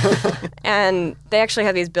there. Yeah. And they actually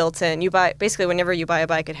have these built-in. Basically whenever you buy a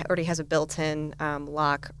bike, it already has a built-in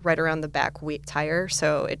lock right around the back tire,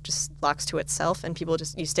 so it just locks to itself. And people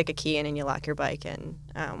you stick a key in and you lock your bike. And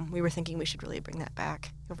we were thinking we should really bring that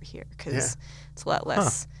back over here because it's a lot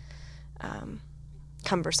less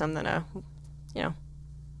cumbersome than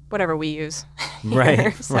whatever we use.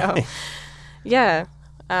 Right. So, right. Yeah.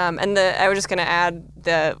 And I was just going to add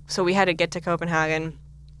so we had to get to Copenhagen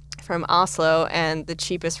from Oslo, and the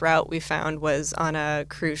cheapest route we found was on a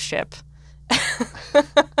cruise ship.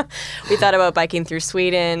 We thought about biking through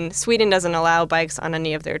Sweden. Sweden doesn't allow bikes on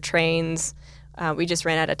any of their trains. We just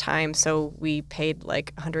ran out of time, so we paid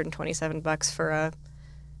like $127 for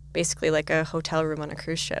basically like a hotel room on a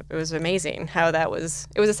cruise ship. It was amazing how that was.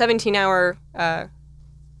 It was a 17-hour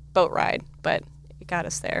boat ride, but it got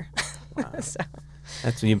us there. Wow. So.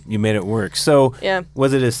 That's you made it work. So yeah.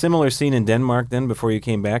 Was it a similar scene in Denmark then before you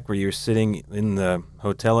came back where you're sitting in the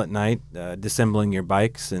hotel at night disassembling your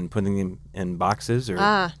bikes and putting them in boxes? Or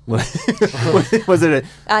was it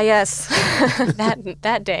a... yes,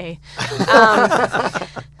 that day.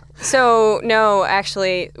 So no,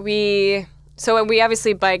 actually we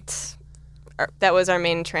obviously biked. That was our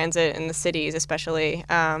main transit in the cities especially.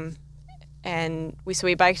 And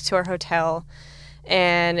we biked to our hotel,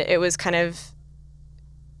 and it was kind of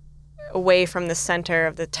away from the center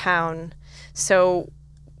of the town, so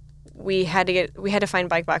we had to find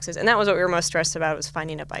bike boxes, and that was what we were most stressed about, was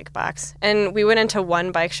finding a bike box. And we went into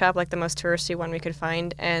one bike shop, like the most touristy one we could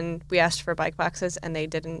find, and we asked for bike boxes, and they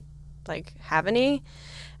didn't have any. And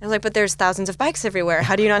I was like, but there's thousands of bikes everywhere.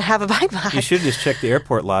 How do you not have a bike box? You should have just checked the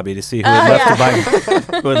airport lobby to see who had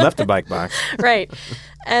left a bike box. Right.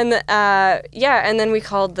 And and then we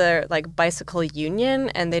called the bicycle union,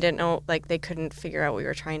 and they didn't know, they couldn't figure out what we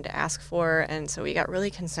were trying to ask for, and so we got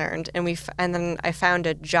really concerned. And then I found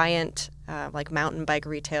a giant mountain bike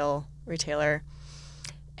retailer,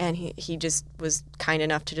 and he just was kind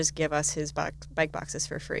enough to just give us his bike boxes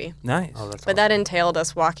for free. Nice. Oh, that's but that entailed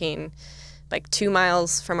us walking 2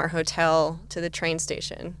 miles from our hotel to the train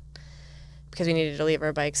station because we needed to leave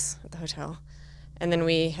our bikes at the hotel. And then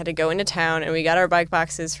we had to go into town, and we got our bike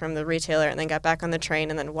boxes from the retailer, and then got back on the train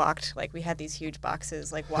and then walked. We had these huge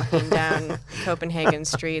boxes, walking down Copenhagen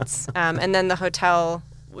streets. And then the hotel,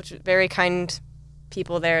 which very kind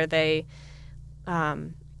people there, they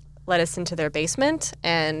let us into their basement,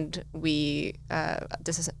 and we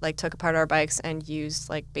took apart our bikes and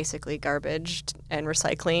used basically garbage and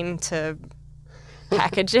recycling to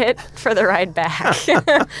package it for the ride back.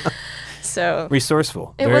 So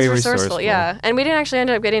resourcul. It Very was resourceful, yeah. And we didn't actually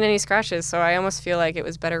end up getting any scratches, so I almost feel like it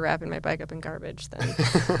was better wrapping my bike up in garbage than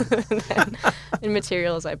in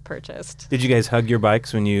materials I purchased. Did you guys hug your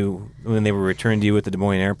bikes when they were returned to you at the Des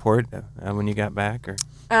Moines airport when you got back? Or?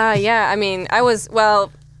 Yeah, I mean,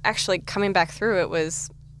 actually coming back through, it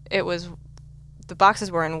was the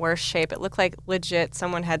boxes were in worse shape. It looked like legit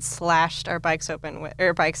someone had slashed our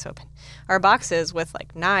our boxes with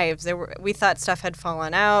knives. We thought stuff had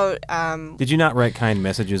fallen out. Did you not write kind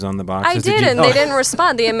messages on the boxes? I did, and they didn't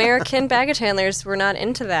respond. The American baggage handlers were not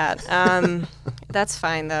into that. That's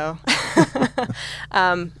fine though.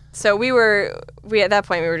 So at that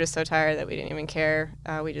point we were just so tired that we didn't even care.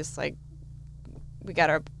 We just we got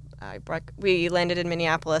our. We landed in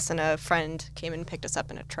Minneapolis, and a friend came and picked us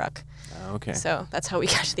up in a truck. Oh, okay. So that's how we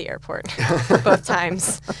got to the airport both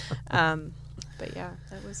times. But yeah,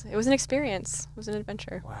 it was an experience. It was an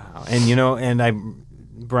adventure. Wow. And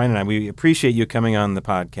Brian and I, we appreciate you coming on the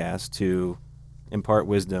podcast to impart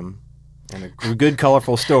wisdom and good,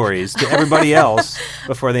 colorful stories to everybody else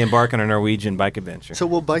before they embark on a Norwegian bike adventure. So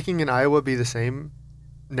will biking in Iowa be the same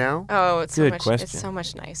now? Oh, it's Good so much. question. It's so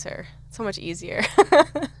much nicer. So much easier.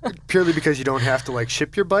 Purely because you don't have to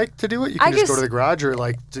ship your bike to do it? You can just go to the garage, or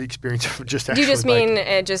the experience of just actually Do you just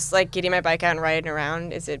mean just getting my bike out and riding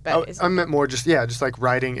around? Is it better? I meant more just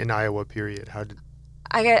riding in Iowa, period.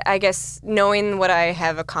 I guess knowing what I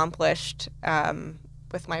have accomplished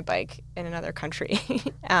with my bike in another country,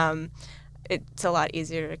 it's a lot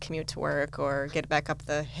easier to commute to work or get back up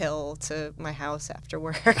the hill to my house after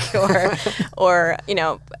work, or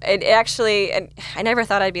it actually. I never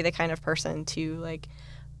thought I'd be the kind of person to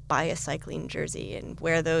buy a cycling jersey and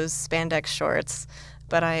wear those spandex shorts,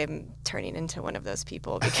 but I'm turning into one of those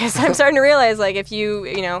people because I'm starting to realize if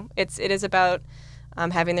it is about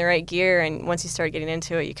having the right gear, and once you start getting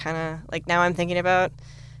into it, you kind of now I'm thinking about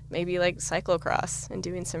maybe like cyclocross and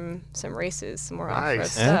doing some races, some more Nice. off-road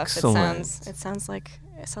stuff. Excellent. It sounds like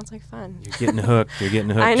fun. You're getting hooked. You're getting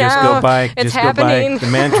hooked. I Just go know. bike. It's Just happening. go bike. The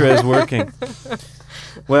mantra is working.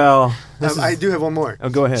 Well, this I is, do have one more. oh,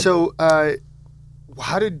 go ahead. So,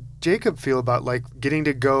 how did Jacob feel about like getting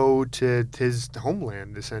to go to his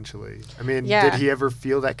homeland essentially? I mean, Yeah. did he ever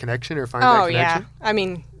feel that connection or find that Oh yeah. connection? I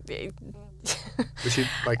mean, Was he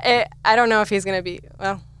like? I don't know if he's gonna be.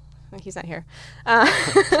 Well, he's not here.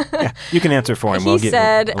 yeah, you can answer for him. He We'll get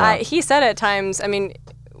said. a lot. He said at times. I mean,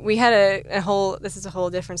 we had a whole. This is a whole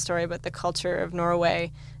different story, but the culture of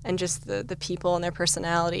Norway and just the people and their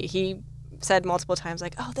personality. He said multiple times,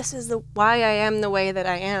 like, "Oh, this is why I am the way that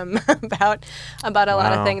I am," about a lot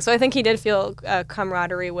of Wow. things. So I think he did feel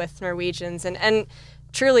camaraderie with Norwegians, and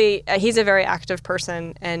truly, he's a very active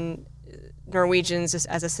person, and Norwegians just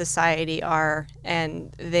as a society are,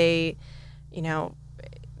 and they, you know,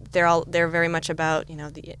 they're very much about, you know,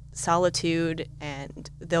 the solitude, and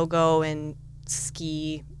they'll go and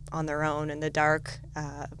ski on their own in the dark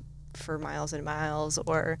for miles and miles,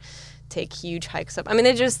 or take huge hikes up. I mean,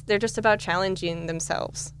 they're just about challenging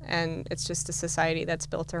themselves, and it's just a society that's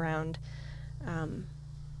built around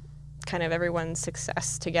kind of everyone's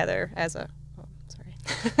success together as a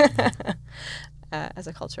as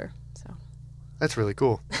a culture. So That's really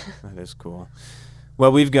cool. That is cool.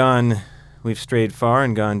 Well, we've strayed far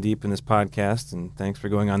and gone deep in this podcast, and thanks for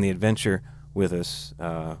going on the adventure with us,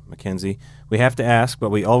 Mackenzie. We have to ask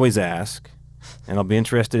what we always ask, and I'll be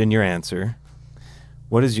interested in your answer.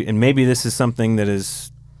 What is and maybe this is something that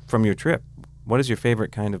is from your trip. What is your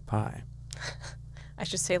favorite kind of pie? I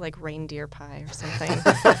should say like reindeer pie or something,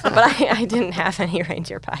 but I didn't have any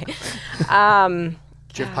reindeer pie.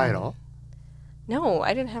 Did you have pie at all? No,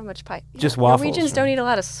 I didn't have much pie. Just waffles, Norwegians right? don't eat a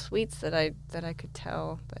lot of sweets that I could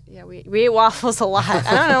tell, but yeah, we ate waffles a lot. I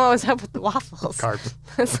don't know what was up with the waffles. Carbs.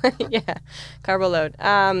 It's like, yeah, carbo load.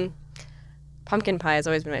 Pumpkin pie has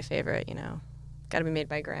always been my favorite. You know, got to be made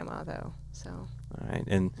by grandma though. So All right,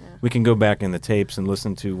 and Yeah. we can go back in the tapes and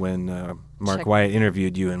listen to when Mark Check- Wyatt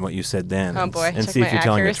interviewed you and what you said then. oh and, boy, and check see my if you're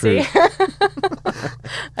telling the accuracy. truth.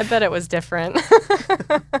 I bet it was different.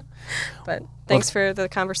 But thanks for the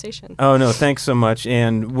conversation. Oh no, thanks so much,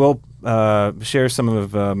 and we'll share some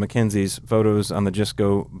of Mackenzie's photos on the Just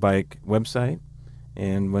Go Bike website,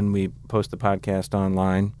 and when we post the podcast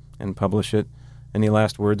online and publish it. Any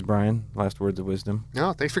last words, Brian? Last words of wisdom?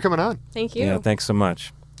 No, thanks for coming on. Thank you. Yeah, thanks so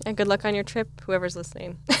much. And good luck on your trip, whoever's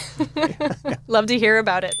listening. Love to hear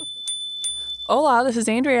about it. Hola, this is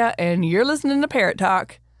Andrea, and you're listening to Parrot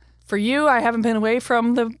Talk. For you, I haven't been away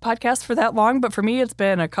from the podcast for that long, but for me, it's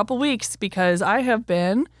been a couple weeks because I have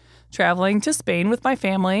been traveling to Spain with my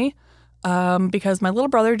family because my little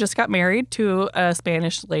brother just got married to a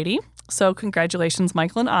Spanish lady. So congratulations,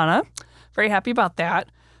 Michael and Anna. Very happy about that.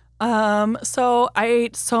 So I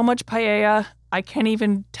ate so much paella, I can't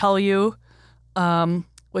even tell you,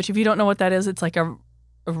 which if you don't know what that is, it's like a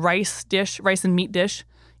rice and meat dish,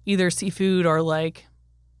 either seafood or like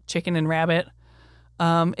chicken and rabbit.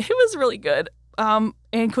 It was really good. And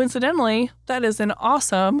coincidentally, that is an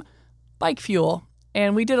awesome bike fuel.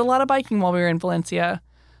 And we did a lot of biking while we were in Valencia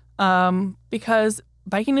because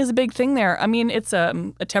biking is a big thing there. I mean, it's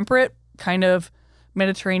a temperate kind of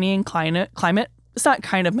Mediterranean climate. It's not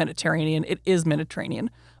kind of Mediterranean. It is Mediterranean.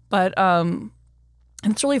 But and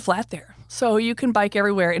it's really flat there. So you can bike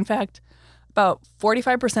everywhere. In fact, about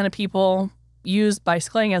 45% of people use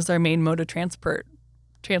bicycling as their main mode of transport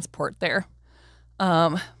there.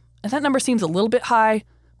 And that number seems a little bit high,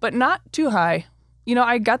 but not too high. You know,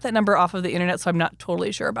 I got that number off of the internet, so I'm not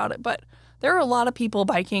totally sure about it. But there are a lot of people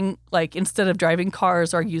biking, like, instead of driving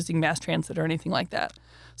cars or using mass transit or anything like that.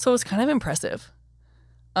 So it's kind of impressive.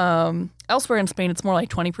 Elsewhere in Spain, it's more like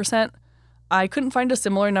 20%. I couldn't find a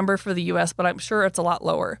similar number for the U.S., but I'm sure it's a lot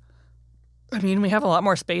lower. I mean, we have a lot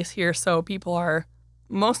more space here, so people are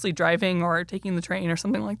mostly driving or taking the train or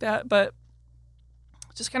something like that, but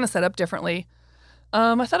just kind of set up differently.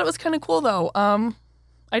 I thought it was kind of cool, though.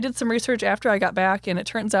 I did some research after I got back, and it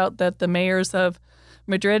turns out that the mayors of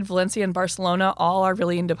Madrid, Valencia, and Barcelona all are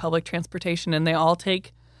really into public transportation, and they all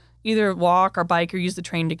take either walk or bike or use the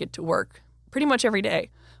train to get to work pretty much every day,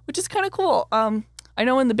 which is kind of cool. I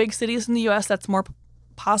know in the big cities in the U.S. that's more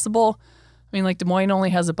possible. I mean, like Des Moines only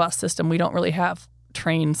has a bus system. We don't really have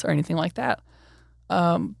trains or anything like that.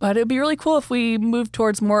 But it'd be really cool if we moved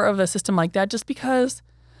towards more of a system like that, just because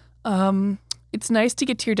it's nice to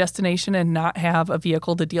get to your destination and not have a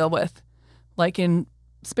vehicle to deal with. Like in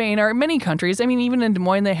Spain or many countries, I mean, even in Des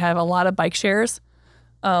Moines, they have a lot of bike shares.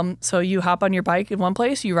 So you hop on your bike in one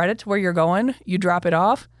place, you ride it to where you're going, you drop it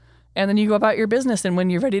off, and then you go about your business. And when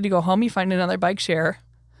you're ready to go home, you find another bike share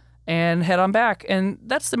and head on back. And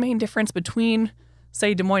that's the main difference between,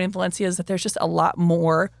 say, Des Moines and Valencia, is that there's just a lot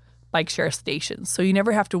more bike share stations. So you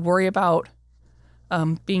never have to worry about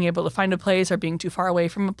being able to find a place or being too far away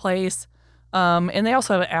from a place. And they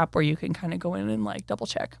also have an app where you can kind of go in and like double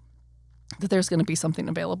check that there's going to be something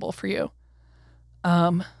available for you.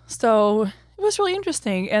 So it was really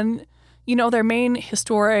interesting. And, you know, their main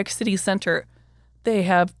historic city center, they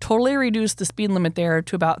have totally reduced the speed limit there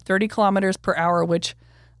to about 30 kilometers per hour, which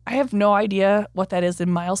I have no idea what that is in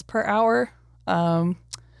miles per hour. I'm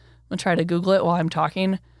going to try to Google it while I'm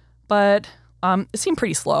talking, but it seemed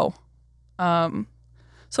pretty slow.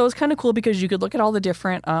 So it was kind of cool because you could look at all the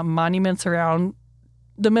different monuments around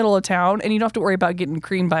the middle of town, and you don't have to worry about getting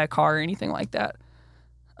creamed by a car or anything like that.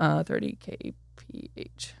 30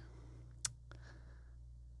 kph,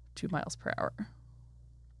 2 miles per hour,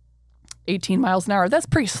 18 miles an hour. That's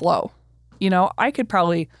pretty slow. You know, I could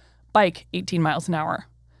probably bike 18 miles an hour.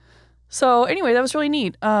 So anyway, that was really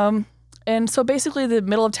neat. And so basically the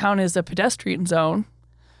middle of town is a pedestrian zone,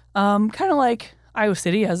 kind of like Iowa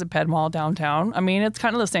City has a ped mall downtown. I mean, it's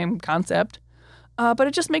kind of the same concept, but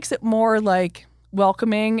it just makes it more like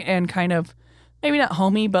welcoming and kind of maybe not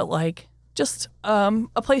homey, but like just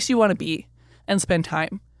a place you want to be and spend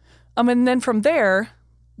time. And then from there,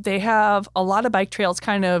 they have a lot of bike trails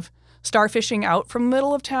kind of starfishing out from the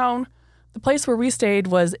middle of town. The place where we stayed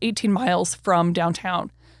was 18 miles from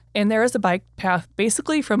downtown, and there is a bike path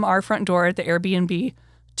basically from our front door at the Airbnb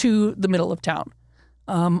to the middle of town.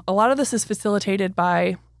 A lot of this is facilitated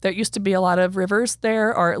by, there used to be a lot of rivers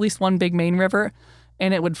there, or at least one big main river,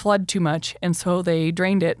 and it would flood too much. And so they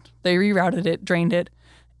drained it, they rerouted it, drained it,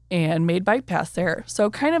 and made bike paths there. So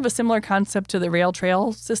kind of a similar concept to the rail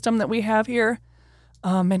trail system that we have here.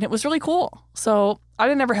 And it was really cool. So I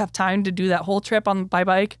didn't ever have time to do that whole trip by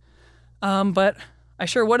bike, but I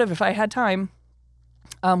sure would have if I had time.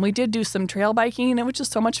 We did do some trail biking, and it was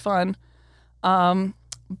just so much fun.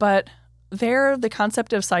 But there, the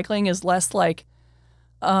concept of cycling is less like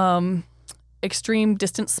extreme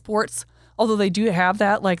distance sports, although they do have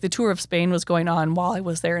that. Like the Tour of Spain was going on while I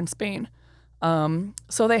was there in Spain.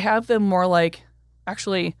 So they have them more like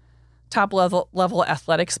actually top level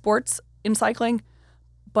athletic sports in cycling,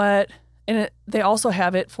 but they also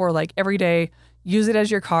have it for like everyday, use it as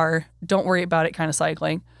your car, don't worry about it kind of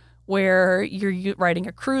cycling, where you're riding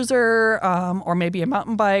a cruiser or maybe a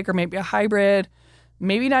mountain bike or maybe a hybrid,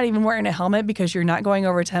 maybe not even wearing a helmet because you're not going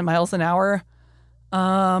over 10 miles an hour.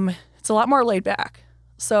 It's a lot more laid back.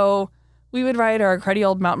 So we would ride our cruddy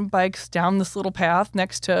old mountain bikes down this little path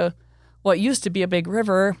next to what used to be a big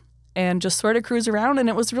river and just sort of cruise around. And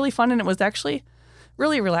it was really fun, and it was actually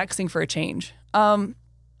really relaxing for a change.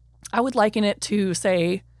 I would liken it to,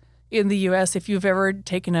 say, in the U.S., if you've ever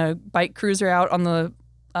taken a bike cruiser out on the,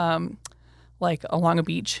 like along a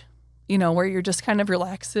beach, you know, where you're just kind of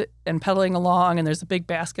relaxed and pedaling along, and there's a big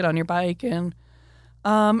basket on your bike, and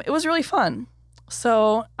it was really fun.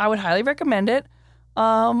 So I would highly recommend it.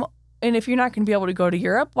 And if you're not going to be able to go to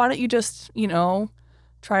Europe, why don't you just, you know,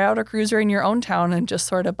 try out a cruiser in your own town and just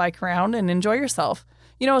sort of bike around and enjoy yourself.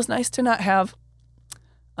 You know, it's nice to not have,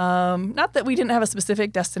 not that we didn't have a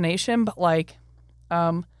specific destination, but like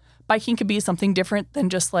biking could be something different than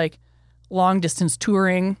just like long distance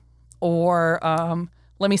touring or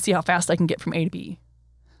let me see how fast I can get from A to B.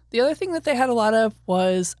 The other thing that they had a lot of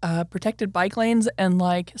was protected bike lanes and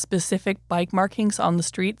like specific bike markings on the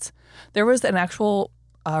streets. There was an actual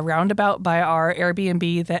roundabout by our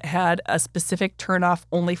Airbnb that had a specific turnoff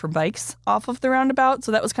only for bikes off of the roundabout.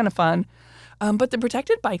 So that was kind of fun. But the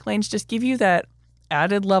protected bike lanes just give you that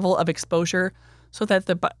added level of exposure so that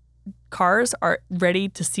the cars are ready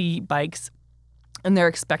to see bikes and they're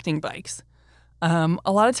expecting bikes. A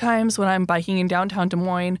lot of times when I'm biking in downtown Des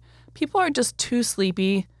Moines, people are just too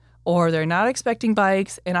sleepy or they're not expecting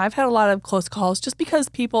bikes. And I've had a lot of close calls just because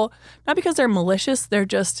people, not because they're malicious, they're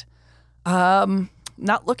just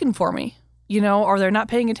not looking for me, you know, or they're not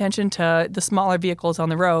paying attention to the smaller vehicles on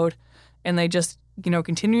the road and they just, you know,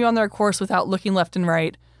 continue on their course without looking left and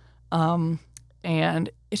right. And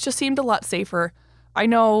it just seemed a lot safer. I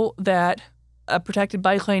know that a protected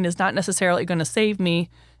bike lane is not necessarily going to save me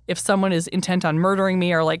if someone is intent on murdering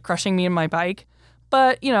me or like crushing me in my bike.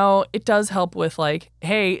 But, you know, it does help with like,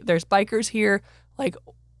 hey, there's bikers here, like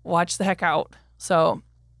watch the heck out. So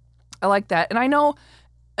I like that. And I know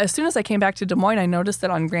as soon as I came back to Des Moines, I noticed that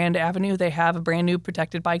on Grand Avenue, they have a brand new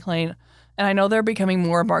protected bike lane. And I know they're becoming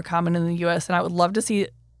more and more common in the U.S. and I would love to see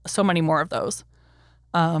so many more of those.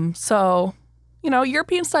 So, you know,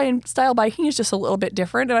 European style biking is just a little bit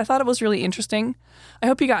different. And I thought it was really interesting. I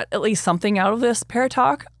hope you got at least something out of this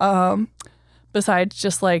Paratalk. besides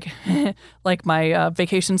just like my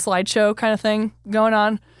vacation slideshow kind of thing going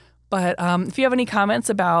on. But if you have any comments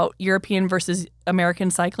about European versus American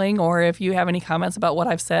cycling, or if you have any comments about what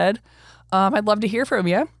I've said, I'd love to hear from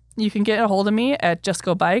you. You can get a hold of me at Just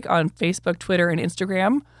Go Bike on Facebook, Twitter, and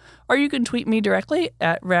Instagram, or you can tweet me directly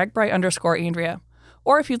at ragbright_Andrea.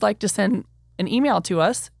 Or if you'd like to send an email to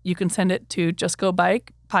us, you can send it to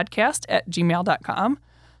justgobikepodcast@gmail.com.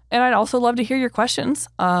 And I'd also love to hear your questions.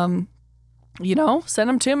 Send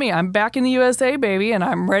them to me. I'm back in the USA, baby, and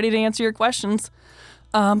I'm ready to answer your questions.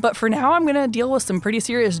 But for now, I'm going to deal with some pretty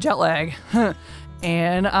serious jet lag.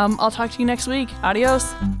 And I'll talk to you next week.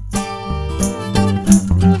 Adios.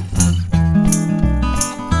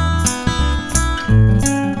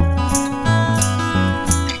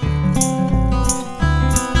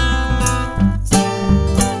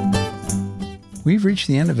 We've reached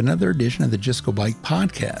the end of another edition of the Just Go Bike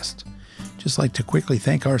podcast. Just like to quickly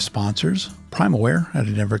thank our sponsors, Primalware out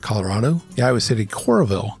of Denver, Colorado, the Iowa City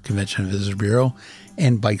Coralville Convention and Visitors Bureau,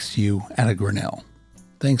 and Bikes to You out of Grinnell.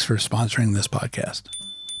 Thanks for sponsoring this podcast.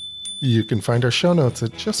 You can find our show notes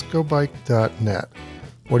at justgobike.net.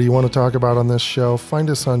 What do you want to talk about on this show? Find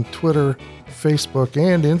us on Twitter, Facebook,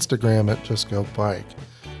 and Instagram at Just Go Bike.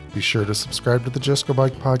 Be sure to subscribe to the Just Go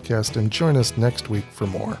Bike podcast and join us next week for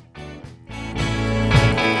more.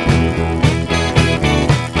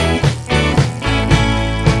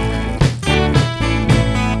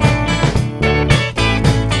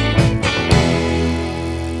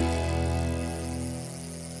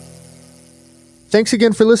 Thanks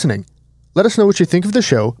again for listening. Let us know what you think of the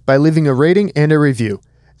show by leaving a rating and a review.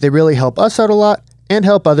 They really help us out a lot and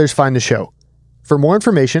help others find the show. For more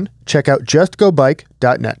information, check out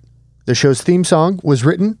justgobike.net. The show's theme song was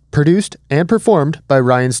written, produced, and performed by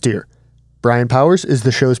Ryan Steer. Brian Powers is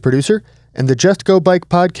the show's producer, and the Just Go Bike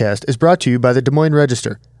podcast is brought to you by the Des Moines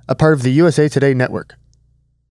Register, a part of the USA Today Network.